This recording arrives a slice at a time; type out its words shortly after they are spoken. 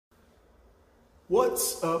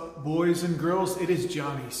What's up, boys and girls? It is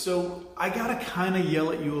Johnny. So I gotta kind of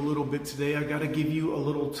yell at you a little bit today. I gotta give you a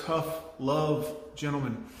little tough love,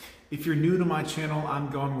 gentlemen. If you're new to my channel, I'm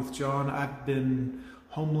Gone with John. I've been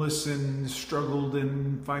homeless and struggled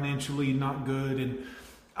and financially not good, and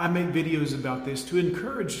I make videos about this to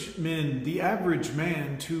encourage men, the average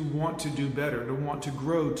man, to want to do better, to want to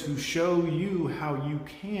grow, to show you how you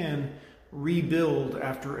can rebuild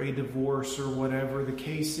after a divorce or whatever the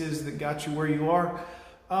case is that got you where you are.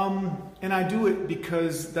 And I do it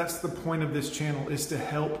because that's the point of this channel, is to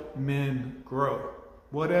help men grow.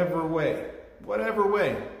 Whatever way.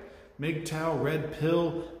 MGTOW, red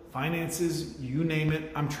pill, finances, you name it.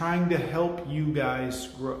 I'm trying to help you guys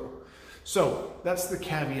grow. So that's the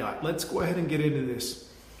caveat. Let's go ahead and get into this.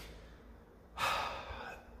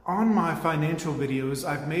 On my financial videos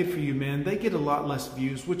I've made for you men, they get a lot less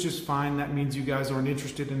views, which is fine. That means you guys aren't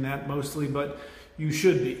interested in that mostly, but you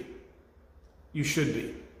should be. You should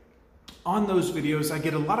be. On those videos, I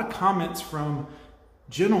get a lot of comments from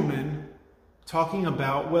gentlemen talking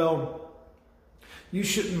about, well, you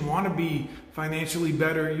shouldn't want to be financially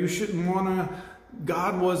better. You shouldn't want to,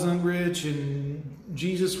 God wasn't rich and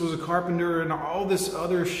Jesus was a carpenter and all this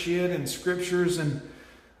other shit and scriptures. And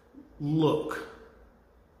look,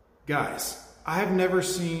 guys, I have never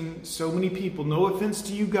seen so many people, no offense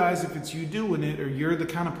to you guys if it's you doing it or you're the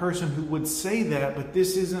kind of person who would say that, but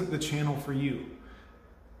this isn't the channel for you.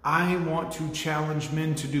 I want to challenge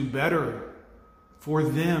men to do better for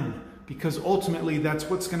them, because ultimately that's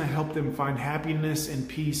what's going to help them find happiness and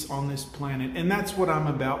peace on this planet. And that's what I'm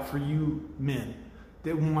about for you men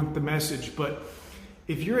that want the message. But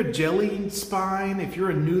if you're a jelly spine, if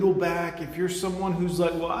you're a noodle back, if you're someone who's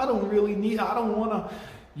like, well, I don't want to,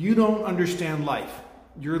 you don't understand life.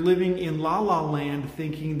 You're living in la la land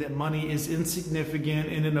thinking that money is insignificant,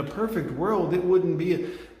 and in a perfect world, it wouldn't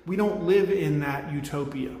be. We don't live in that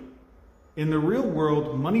utopia. In the real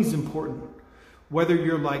world, money's important. Whether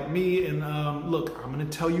you're like me, and look, I'm going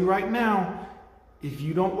to tell you right now, if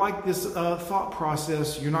you don't like this thought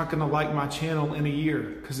process, you're not going to like my channel in a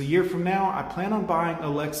year. Because a year from now, I plan on buying a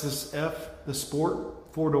Lexus F, the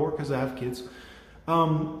Sport, 4-door, because I have kids.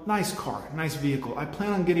 Nice car, nice vehicle. I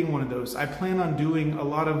plan on getting one of those. I plan on doing a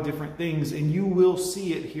lot of different things, and you will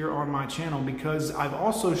see it here on my channel, because I've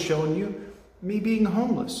also shown you me being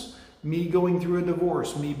homeless, me going through a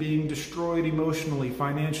divorce, me being destroyed emotionally,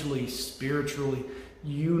 financially, spiritually,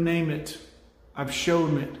 you name it. I've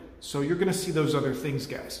shown it. So you're going to see those other things,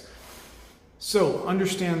 guys. So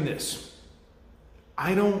understand this.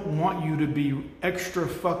 I don't want you to be extra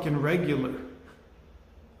fucking regular.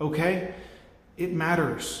 Okay? It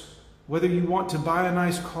matters. Whether you want to buy a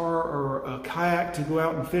nice car or a kayak to go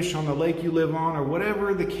out and fish on the lake you live on, or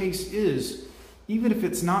whatever the case is, even if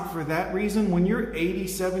it's not for that reason, when you're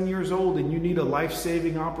 87 years old and you need a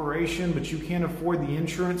life-saving operation, but you can't afford the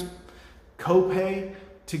insurance copay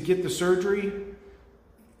to get the surgery,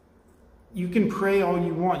 you can pray all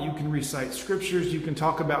you want. You can recite scriptures. You can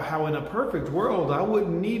talk about how in a perfect world, I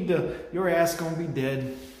wouldn't need to, your ass gonna be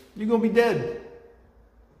dead. You're gonna be dead.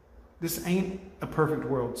 This ain't a perfect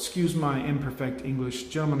world. Excuse my imperfect English.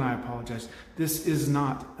 Gentlemen, I apologize. This is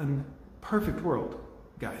not a perfect world,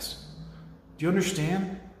 guys. Do you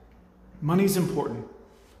understand? Money's important.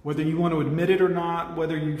 Whether you want to admit it or not,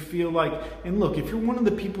 whether you feel like, and look, if you're one of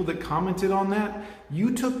the people that commented on that,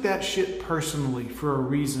 you took that shit personally for a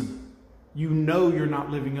reason. You know you're not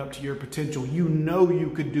living up to your potential. You know you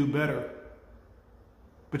could do better.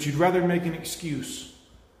 But you'd rather make an excuse.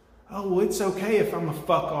 Oh, well, it's okay if I'm a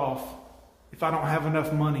fuck off, if I don't have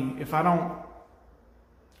enough money, if I don't,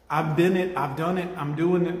 I've been it, I've done it, I'm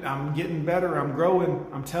doing it, I'm getting better, I'm growing.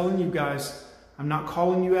 I'm telling you guys, I'm not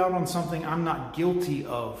calling you out on something I'm not guilty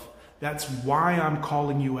of. That's why I'm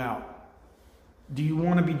calling you out. Do you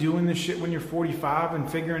want to be doing this shit when you're 45 and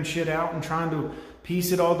figuring shit out and trying to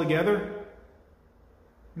piece it all together?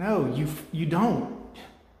 No, you don't.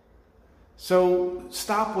 So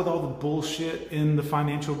stop with all the bullshit in the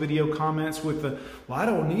financial video comments with the, well, I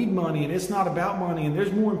don't need money and it's not about money and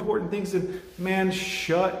there's more important things than, man,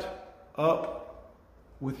 shut up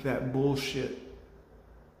with that bullshit.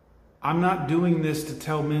 I'm not doing this to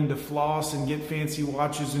tell men to floss and get fancy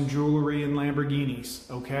watches and jewelry and Lamborghinis,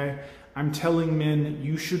 okay? I'm telling men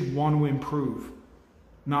you should want to improve.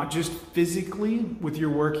 Not just physically with your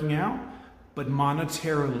working out, but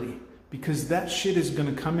monetarily. Because that shit is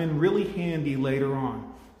going to come in really handy later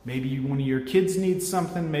on. Maybe one of your kids needs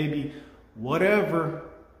something, maybe whatever.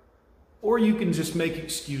 Or you can just make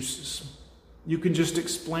excuses. You can just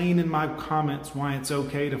explain in my comments why it's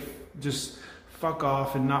okay to just fuck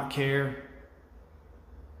off and not care.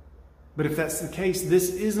 But if that's the case, this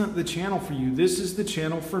isn't the channel for you. This is the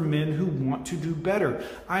channel for men who want to do better.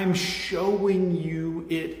 I'm showing you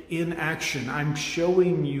it in action. I'm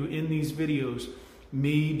showing you in these videos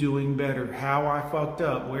me doing better, how I fucked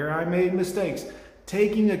up, where I made mistakes,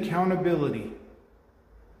 taking accountability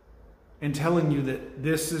and telling you that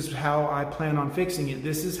this is how I plan on fixing it.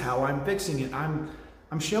 This is how I'm fixing it. I'm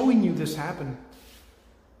showing you this happen.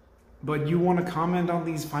 But you want to comment on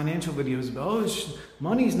these financial videos about,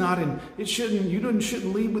 money's not in, you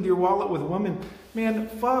shouldn't lead with your wallet with women. Man,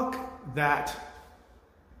 fuck that.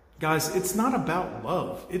 Guys, it's not about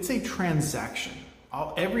love. It's a transaction.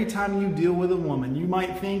 Every time you deal with a woman, you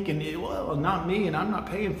might think, well, not me, and I'm not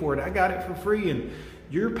paying for it. I got it for free. And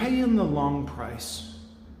you're paying the long price.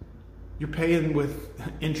 You're paying with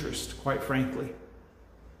interest, quite frankly.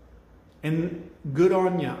 And good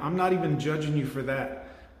on you. I'm not even judging you for that.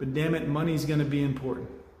 But damn it, money's going to be important.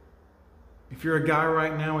 If you're a guy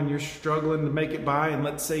right now and you're struggling to make it by, and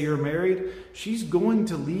let's say you're married, she's going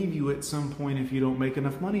to leave you at some point if you don't make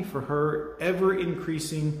enough money for her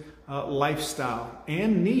ever-increasing lifestyle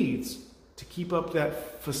and needs to keep up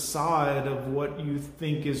that facade of what you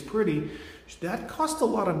think is pretty. That costs a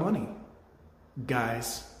lot of money,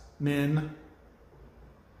 guys, men.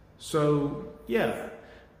 So, yeah.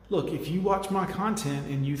 Look, if you watch my content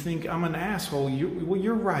and you think I'm an asshole,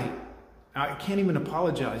 you're right. I can't even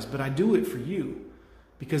apologize, but I do it for you.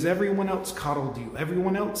 Because everyone else coddled you.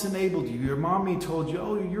 Everyone else enabled you. Your mommy told you,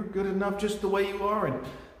 oh, you're good enough just the way you are. And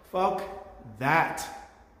fuck that.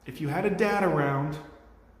 If you had a dad around,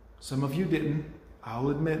 some of you didn't, I'll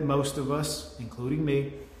admit most of us, including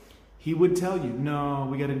me, he would tell you, no,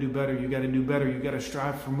 we got to do better. You got to do better. You got to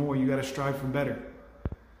strive for more. You got to strive for better.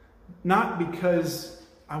 Not because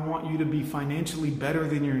I want you to be financially better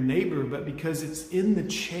than your neighbor, but because it's in the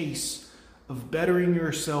chase of bettering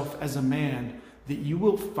yourself as a man that you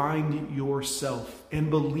will find yourself and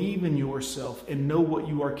believe in yourself and know what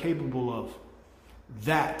you are capable of.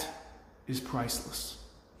 That is priceless.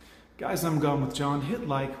 Guys, I'm Gone with John. Hit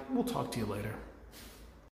like. We'll talk to you later.